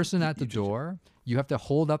 there's a person at the door. You have to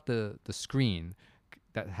hold up the screen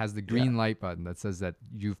that has the green light button that says that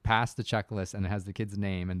you've passed the checklist, and it has the kid's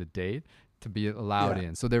name and the date to be allowed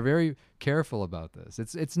in. So they're very careful about this.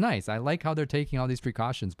 It's nice. I like how they're taking all these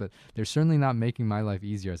precautions, but they're certainly not making my life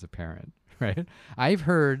easier as a parent, right? I've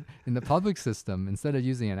heard in the public system, instead of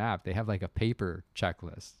using an app, they have a paper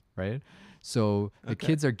checklist, right? So the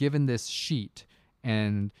kids are given this sheet,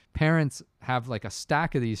 and parents have a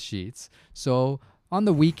stack of these sheets. So on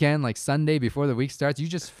the weekend, Sunday before the week starts, you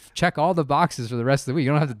just check all the boxes for the rest of the week.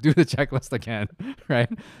 You don't have to do the checklist again, right?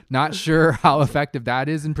 Not sure how effective that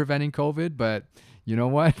is in preventing COVID, but you know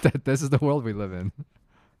what? This is the world we live in.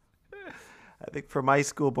 I think for my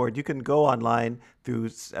school board, you can go online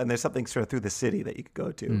and there's something sort of through the city that you could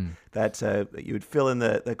go to that you would fill in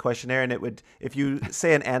the questionnaire, and it would, if you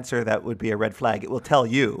say an answer that would be a red flag, it will tell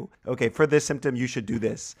you, okay, for this symptom, you should do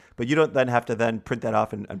this. But you don't then have to then print that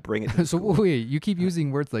off and bring it to So school. wait, you keep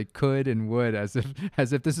using words like could and would as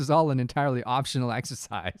if this is all an entirely optional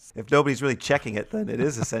exercise. If nobody's really checking it, then it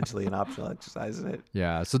is essentially an optional exercise, isn't it?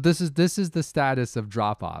 Yeah, so this is the status of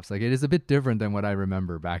drop-offs. It is a bit different than what I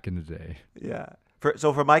remember back in the day. Yeah.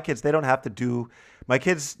 So for my kids, they don't have to do. My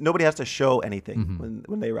kids, nobody has to show anything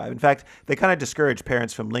when they arrive. In fact, they kind of discourage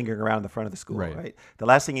parents from lingering around the front of the school. Right. The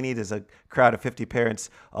last thing you need is a crowd of 50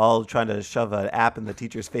 parents all trying to shove an app in the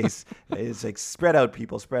teacher's face. It's spread out,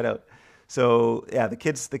 people, spread out. So yeah, the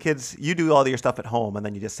kids, you do all your stuff at home, and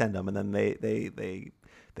then you just send them, and then they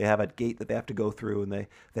have a gate that they have to go through, and they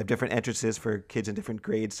have different entrances for kids in different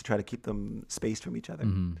grades to try to keep them spaced from each other.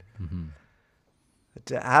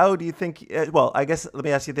 But how do you think, well, I guess let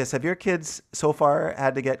me ask you this. Have your kids so far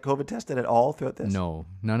had to get COVID tested at all throughout this? No,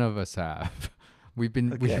 none of us have. We've been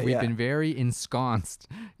been very ensconced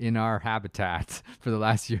in our habitat for the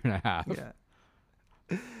last year and a half.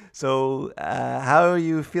 Yeah. So how are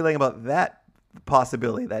you feeling about that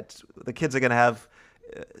possibility that the kids are going to have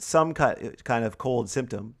some kind of cold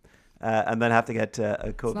symptom and then have to get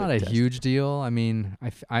a COVID It's not a test? huge deal. I mean,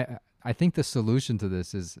 I think the solution to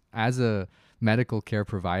this is, as a medical care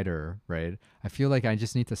provider, right? I feel like I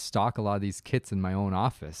just need to stock a lot of these kits in my own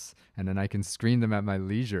office, and then I can screen them at my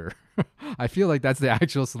leisure. I feel like that's the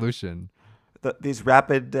actual solution. These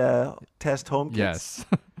rapid test home kits? Yes.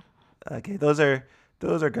 Okay, those are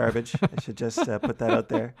garbage. I should just put that out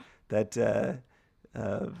there. That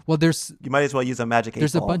well, you might as well use a magic 8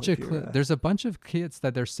 there's ball. There's a bunch of kits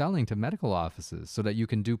that they're selling to medical offices so that you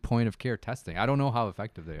can do point of care testing. I don't know how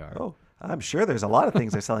effective they are. Oh, I'm sure there's a lot of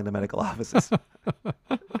things they're selling to medical offices.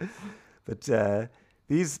 But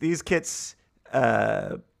these kits,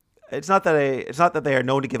 it's not that they are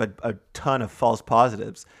known to give a ton of false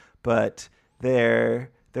positives, but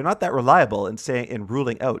they're not that reliable in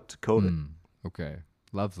ruling out COVID. Okay,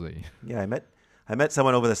 lovely. Yeah, I met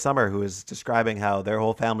someone over the summer who was describing how their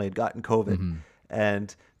whole family had gotten COVID,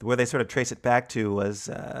 and where they sort of trace it back to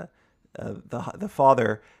was the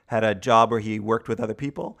father had a job where he worked with other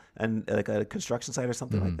people and like a construction site or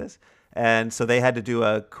something like this, and so they had to do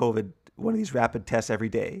a COVID, one of these rapid tests every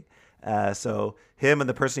day. So him and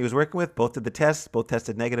the person he was working with both did the tests, both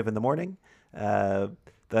tested negative in the morning.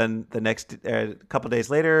 Then the next couple of days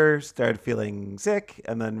later, started feeling sick,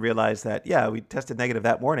 and then realized that we tested negative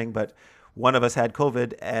that morning, but one of us had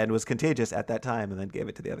COVID and was contagious at that time, and then gave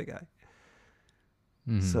it to the other guy.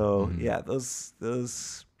 So yeah, those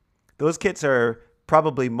kits are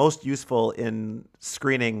probably most useful in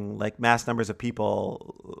screening like mass numbers of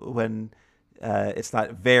people when it's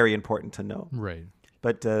not very important to know. Right.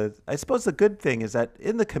 But I suppose the good thing is that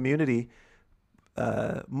in the community,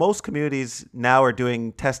 most communities now are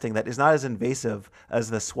doing testing that is not as invasive as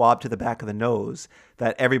the swab to the back of the nose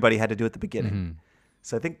that everybody had to do at the beginning.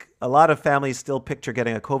 So I think a lot of families still picture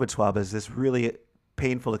getting a COVID swab as this really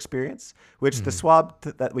painful experience, which the swab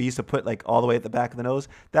that we used to put like all the way at the back of the nose,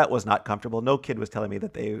 that was not comfortable. No kid was telling me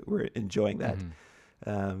that they were enjoying that.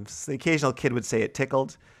 So the occasional kid would say it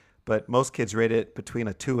tickled, but most kids rate it between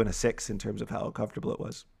a 2 and a 6 in terms of how comfortable it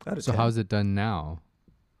was. So how's it done now?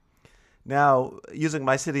 Now, using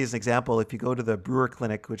my city as an example, if you go to the Brewer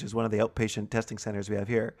Clinic, which is one of the outpatient testing centers we have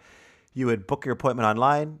here, you would book your appointment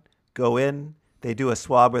online, go in, they do a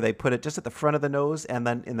swab where they put it just at the front of the nose and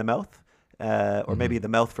then in the mouth, or maybe the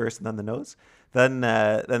mouth first and then the nose. Then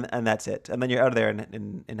and that's it. And then you're out of there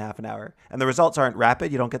in half an hour. And the results aren't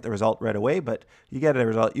rapid. You don't get the result right away, but you get a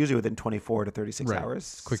result usually within 24 to 36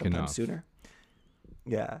 hours. Quick sometimes enough. Sooner.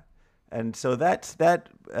 Yeah. And so that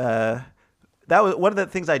was one of the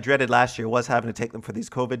things I dreaded last year, was having to take them for these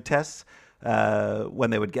COVID tests when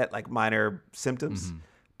they would get like minor symptoms.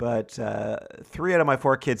 But 3 out of my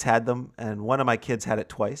 4 kids had them, and one of my kids had it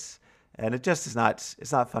twice. And it just is not,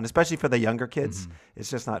 it's not fun, especially for the younger kids. It's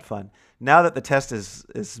just not fun. Now that the test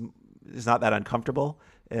is not that uncomfortable,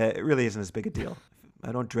 it really isn't as big a deal.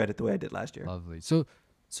 I don't dread it the way I did last year. Lovely. So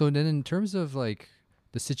then in terms of like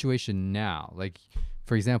the situation now, like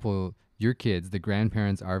for example, your kids, the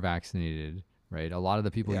grandparents are vaccinated, right? A lot of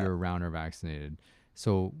the people you're around are vaccinated.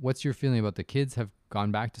 So what's your feeling about the kids have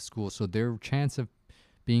gone back to school, so their chance of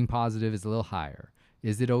being positive is a little higher?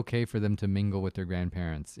 Is it okay for them to mingle with their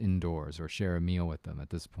grandparents indoors or share a meal with them at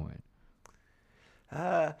this point?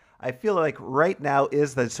 I feel like right now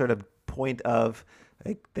is the sort of point of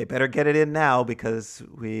like, they better get it in now because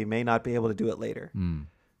we may not be able to do it later.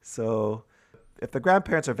 So if the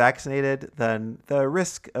grandparents are vaccinated, then the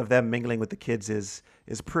risk of them mingling with the kids is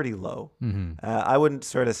pretty low. I wouldn't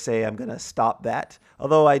sort of say I'm going to stop that,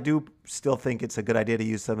 although I do still think it's a good idea to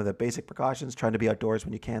use some of the basic precautions, trying to be outdoors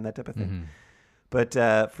when you can, that type of thing. But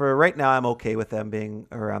for right now, I'm okay with them being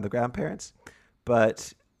around the grandparents.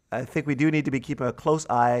 But I think we do need to be keeping a close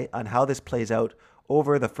eye on how this plays out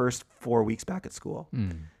over the first 4 weeks back at school.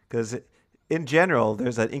 Because in general,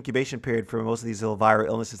 there's an incubation period for most of these little viral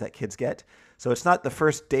illnesses that kids get. So it's not the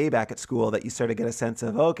first day back at school that you start to get a sense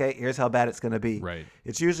of, okay, here's how bad it's going to be. Right.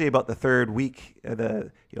 It's usually about the 3rd week,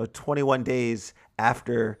 21 days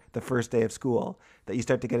after the first day of school, that you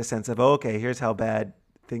start to get a sense of, okay, here's how bad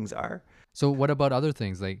things are. So what about other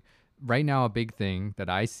things? Like right now, a big thing that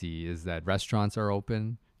I see is that restaurants are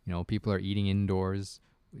open. People are eating indoors,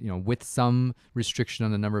 with some restriction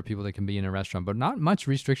on the number of people that can be in a restaurant, but not much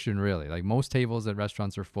restriction really. Like most tables at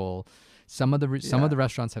restaurants are full. Some of the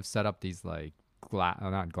restaurants have set up these like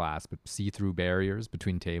not glass, but see-through barriers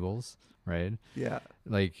between tables, right? Yeah.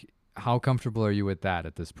 Like how comfortable are you with that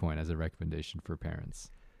at this point as a recommendation for parents?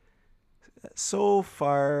 So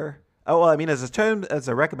far, as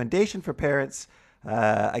a recommendation for parents,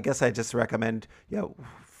 I guess I just recommend,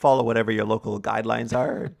 follow whatever your local guidelines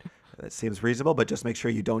are. That seems reasonable, but just make sure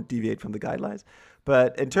you don't deviate from the guidelines.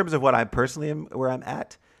 But in terms of what I personally am, where I'm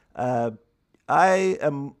at, I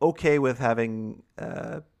am okay with having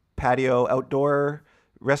patio outdoor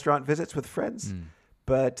restaurant visits with friends,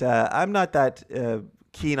 but I'm not that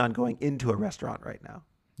keen on going into a restaurant right now.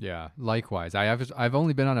 Yeah, likewise. I've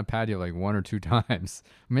only been on a patio like 1 or 2 times,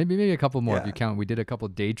 maybe a couple more if you count. We did a couple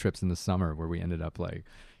day trips in the summer where we ended up like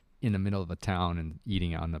in the middle of a town and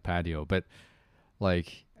eating on the patio. But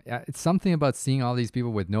like it's something about seeing all these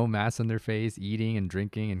people with no masks on their face, eating and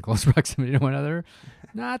drinking in close proximity to one another.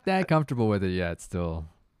 Not that comfortable with it yet still.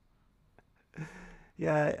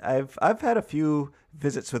 Yeah, I've had a few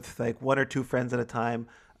visits with like 1 or 2 friends at a time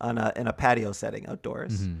in a patio setting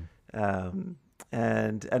outdoors. And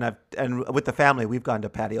with the family, we've gone to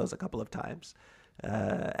patios a couple of times.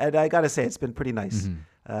 And I got to say, it's been pretty nice.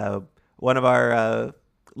 One of our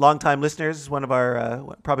longtime listeners,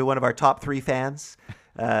 probably one of our top 3 fans,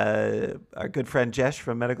 our good friend Jesh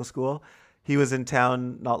from medical school, he was in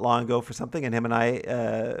town not long ago for something, and him and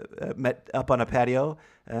I met up on a patio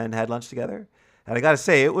and had lunch together. And I got to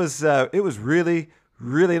say, it was really,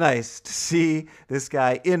 really nice to see this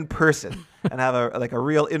guy in person and have a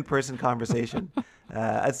real in-person conversation.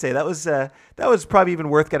 I'd say that was probably even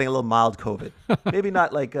worth getting a little mild COVID. Maybe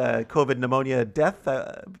not like COVID pneumonia death.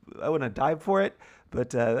 I wouldn't have died for it,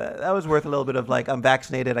 But that was worth a little bit of like, I'm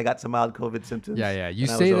vaccinated. I got some mild COVID symptoms. Yeah. You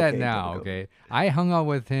and I say was that okay now, from the COVID. okay? I hung out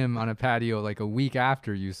with him on a patio like a week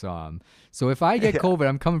after you saw him. So if I get Yeah. COVID,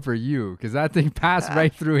 I'm coming for you because that thing passed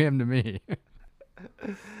right through him to me.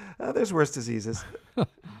 There's worse diseases.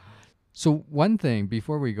 So one thing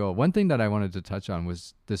before we go, one thing that I wanted to touch on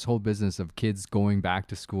was this whole business of kids going back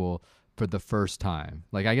to school for the first time.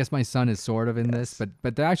 Like I guess my son is sort of in this,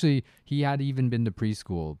 but actually he had even been to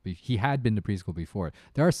preschool. He had been to preschool before.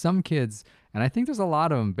 There are some kids, and I think there's a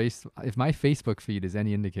lot of them based if my Facebook feed is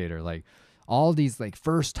any indicator, like all these like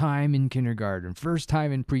first time in kindergarten, first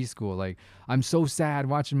time in preschool. Like I'm so sad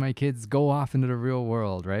watching my kids go off into the real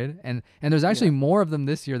world, right? And there's actually more of them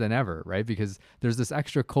this year than ever, right? Because there's this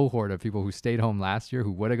extra cohort of people who stayed home last year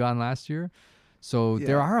who would have gone last year. So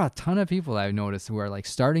there are a ton of people I've noticed who are like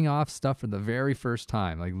starting off stuff for the very first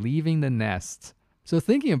time, like leaving the nest. So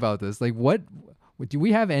thinking about this, like what do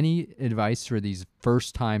we have any advice for these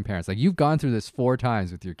first time parents? Like you've gone through this 4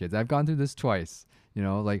 times with your kids. I've gone through this twice. You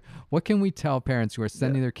know, like what can we tell parents who are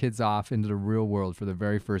sending their kids off into the real world for the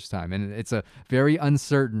very first time? And it's a very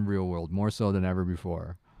uncertain real world, more so than ever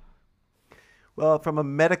before. Well, from a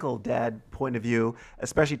medical dad point of view,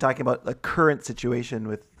 especially talking about the current situation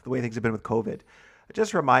with the way things have been with COVID, I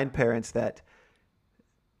just remind parents that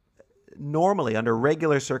normally, under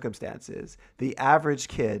regular circumstances, the average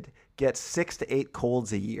kid gets 6 to 8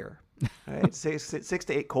 colds a year. Right? 6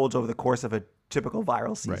 to 8 colds over the course of a typical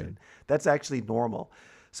viral season. Right. That's actually normal.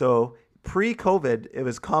 So pre-COVID, it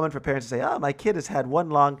was common for parents to say, "Oh, my kid has had one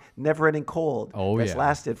long, never-ending cold that's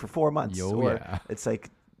lasted for 4 months." It's like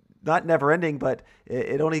not never-ending, but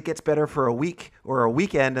it only gets better for a week or a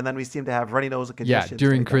weekend, and then we seem to have runny nose and congestion. Yeah,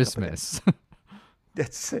 during Christmas.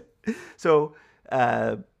 That's it. So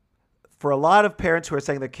for a lot of parents who are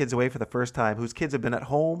sending their kids away for the first time, whose kids have been at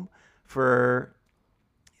home for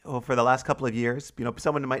the last couple of years,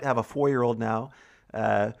 someone might have a 4-year-old now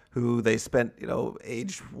who they spent,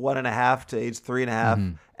 age 1.5 to age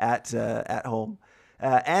 3.5 at home.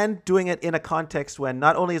 And doing it in a context when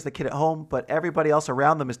not only is the kid at home, but everybody else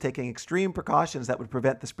around them is taking extreme precautions that would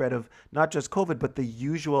prevent the spread of not just COVID, but the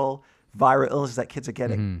usual viral illnesses that kids are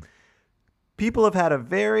getting. People have had a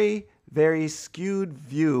very, very skewed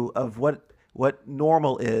view of what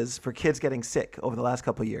normal is for kids getting sick over the last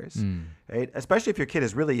couple of years, right? Especially if your kid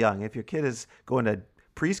is really young. If your kid is going to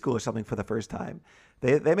preschool or something for the first time,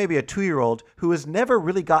 they may be a 2-year-old who has never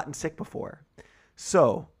really gotten sick before.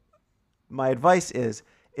 So my advice is,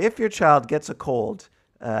 if your child gets a cold,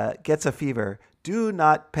 gets a fever, do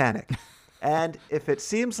not panic. And if it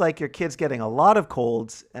seems like your kid's getting a lot of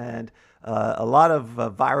colds and a lot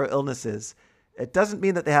of viral illnesses, it doesn't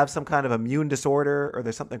mean that they have some kind of immune disorder or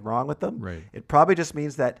there's something wrong with them. Right. It probably just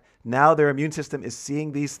means that now their immune system is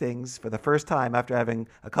seeing these things for the first time after having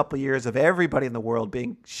a couple of years of everybody in the world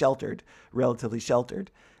being relatively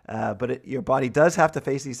sheltered. But your body does have to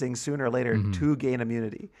face these things sooner or later to gain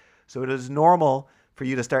immunity. So it is normal for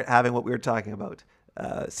you to start having what we were talking about.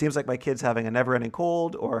 Seems like my kid's having a never-ending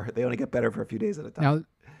cold, or they only get better for a few days at a time.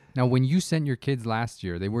 Now, when you sent your kids last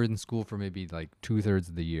year, they were in school for maybe like 2/3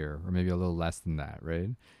 of the year, or maybe a little less than that, right?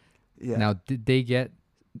 Yeah. Now, did they get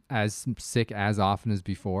as sick as often as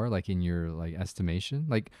before, like in your like estimation?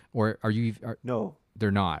 Like, or No.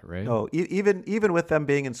 They're not, right? No. Even with them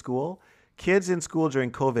being in school, kids in school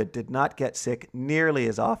during COVID did not get sick nearly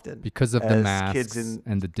as often Because of the as masks kids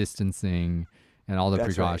and the distancing and all the That's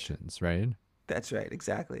right. precautions, right? That's right.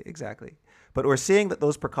 Exactly. But we're seeing that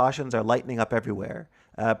those precautions are lightening up everywhere.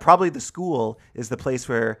 Probably the school is the place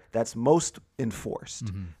where that's most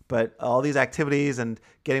enforced. But all these activities and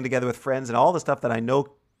getting together with friends and all the stuff that I know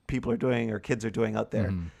people are doing or kids are doing out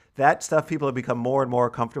there, that stuff people have become more and more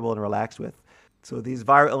comfortable and relaxed with. So these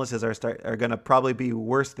viral illnesses are going to probably be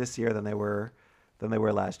worse this year than they were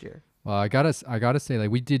last year. Well, I gotta say, like,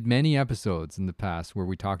 we did many episodes in the past where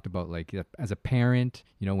we talked about, like, as a parent,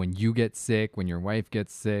 when you get sick, when your wife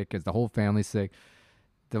gets sick, as the whole family's sick.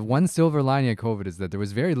 The one silver lining of COVID is that there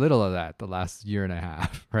was very little of that the last year and a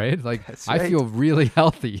half, right? Like, That's right. I feel really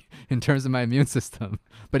healthy in terms of my immune system.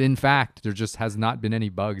 But in fact, there just has not been any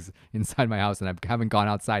bugs inside my house, and I haven't gone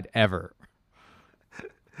outside ever.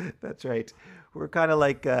 That's right. We're kind of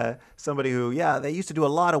like somebody who, they used to do a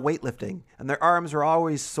lot of weightlifting, and their arms were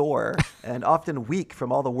always sore and often weak from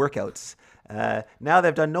all the workouts. Now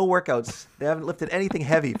they've done no workouts. They haven't lifted anything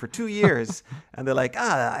heavy for 2 years. And they're like,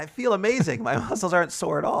 I feel amazing. My muscles aren't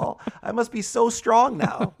sore at all. I must be so strong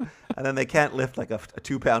now. And then they can't lift like a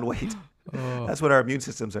 2-pound weight. Oh. That's what our immune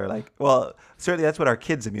systems are like. Well, certainly that's what our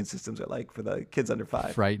kids' immune systems are like for the kids under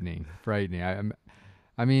 5. Frightening.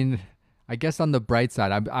 I mean, I guess on the bright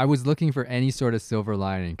side, I was looking for any sort of silver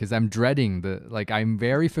lining because I'm dreading I'm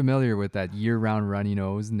very familiar with that year-round runny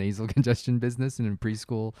nose, nasal congestion business in a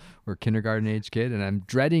preschool or kindergarten age kid, and I'm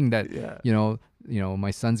dreading that Yeah.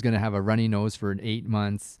 my son's gonna have a runny nose for 8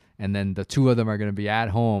 months, and then the two of them are gonna be at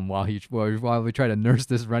home while we try to nurse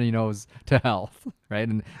this runny nose to health, right?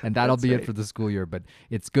 And that'll That's be right. it for the school year. But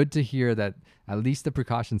it's good to hear that at least the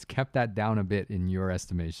precautions kept that down a bit in your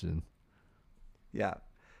estimation. Yeah,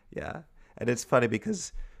 yeah. And it's funny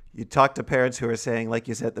because you talk to parents who are saying, like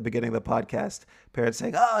you said at the beginning of the podcast, parents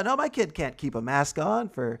saying, "Oh no, my kid can't keep a mask on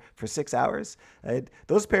for 6 hours."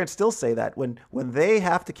 Those parents still say that when they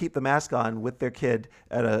have to keep the mask on with their kid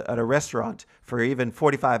at a restaurant for even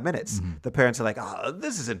 45 minutes, the parents are like, "Oh,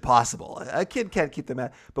 this is impossible. A kid can't keep the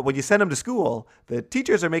mask." But when you send them to school, the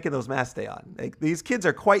teachers are making those masks stay on. Like, these kids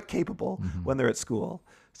are quite capable when they're at school.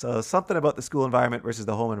 So something about the school environment versus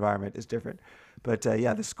the home environment is different. But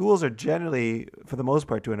yeah, the schools are generally, for the most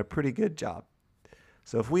part, doing a pretty good job.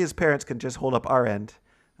 So if we as parents can just hold up our end,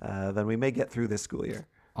 then we may get through this school year.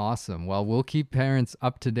 Awesome. Well, we'll keep parents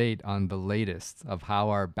up to date on the latest of how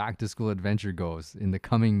our back to school adventure goes in the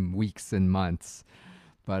coming weeks and months.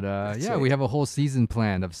 But yeah, we right. have a whole season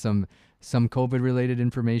planned of some COVID related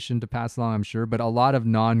information to pass along, I'm sure, but a lot of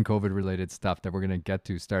non-COVID related stuff that we're going to get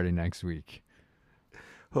to starting next week.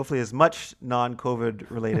 Hopefully as much non-COVID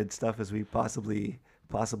related stuff as we possibly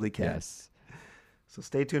can. Yes. So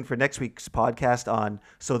stay tuned for next week's podcast on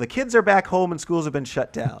So the kids are back home and schools have been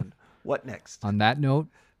shut down. What next? On that note,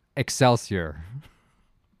 Excelsior.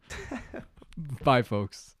 Bye,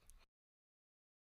 folks.